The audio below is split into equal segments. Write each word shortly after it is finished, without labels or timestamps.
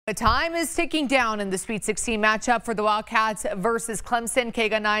The time is ticking down in the Sweet 16 matchup for the Wildcats versus Clemson.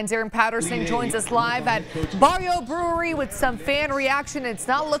 KGUN 9's Aaron Patterson joins us live at Barrio Brewery with some fan reaction. It's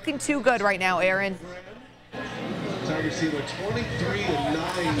not looking too good right now, Aaron.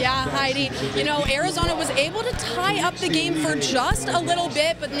 Yeah, Heidi, you know, Arizona was able to tie up the game for just a little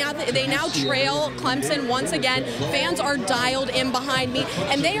bit, but now they trail Clemson once again. Fans are dialed in behind me,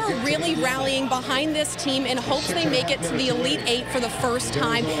 and they are really rallying behind this team in hopes they make it to the Elite Eight for the first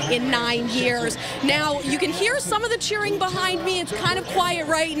time in 9 years. Now, you can hear some of the cheering behind me. It's kind of quiet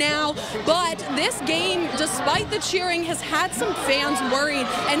right now, but this game, despite the cheering, has had some fans worried,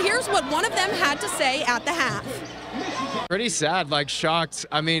 and here's what one of them had to say at the half. Pretty sad, like shocked.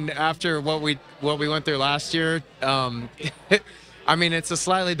 I mean, after what we went through last year, I mean, it's a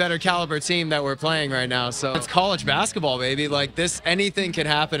slightly better caliber team that we're playing right now. So it's college basketball, baby. Like this, anything can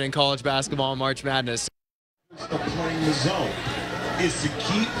happen in college basketball in March Madness. Playing the zone is to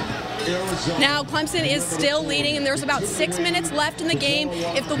keep Arizona. Now Clemson is still leading, and there's about 6 minutes left in the game.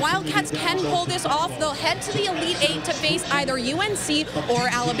 If the Wildcats can pull this off, they'll head to the Elite Eight to face either UNC or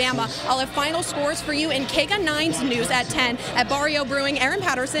Alabama. I'll have final scores for you in KGUN 9's News at 10. At Barrio Brewing, Aaron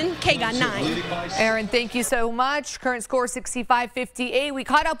Patterson, KGUN 9. Aaron, thank you so much. Current score 65-58. We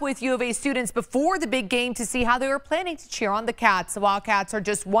caught up with U of A students before the big game to see how they were planning to cheer on the Cats. The Wildcats are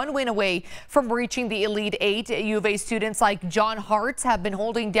just one win away from reaching the Elite Eight. U of A students like John Hartz have been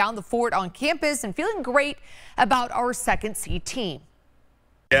holding down the fort on campus and feeling great about our second seed team.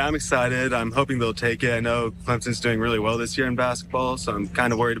 Yeah, I'm excited. I'm hoping they'll take it. I know Clemson's doing really well this year in basketball, so I'm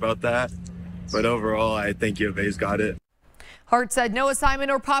kind of worried about that. But overall, I think U of A's got it. Hart said no assignment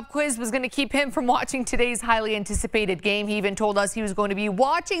or pop quiz was going to keep him from watching today's highly anticipated game. He even told us he was going to be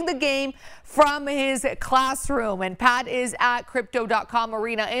watching the game from his classroom. And Pat is at Crypto.com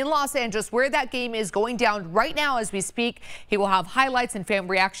Arena in Los Angeles, where that game is going down right now as we speak. He will have highlights and fan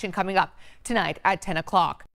reaction coming up tonight at 10 o'clock.